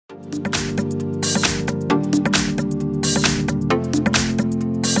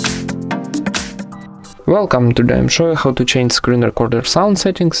Welcome, today I'm showing how to change screen recorder sound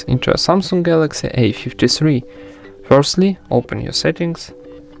settings into a Samsung Galaxy A53. Firstly, open your settings,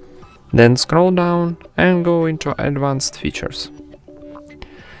 then scroll down and go into advanced features.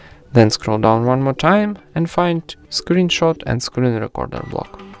 Then scroll down one more time and find screenshot and screen recorder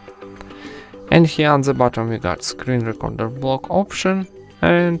block. And here on the bottom we got screen recorder block option,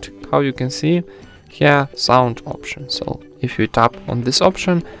 and how you can see here sound option. So if you tap on this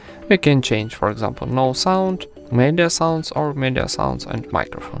option, we can change, for example, no sound, media sounds, or media sounds and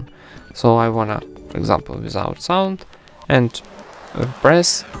microphone. So I wanna, for example, without sound, and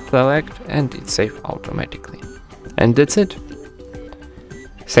press select and it saves automatically. And that's it.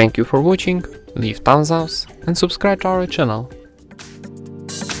 Thank you for watching, leave thumbs up and subscribe to our channel.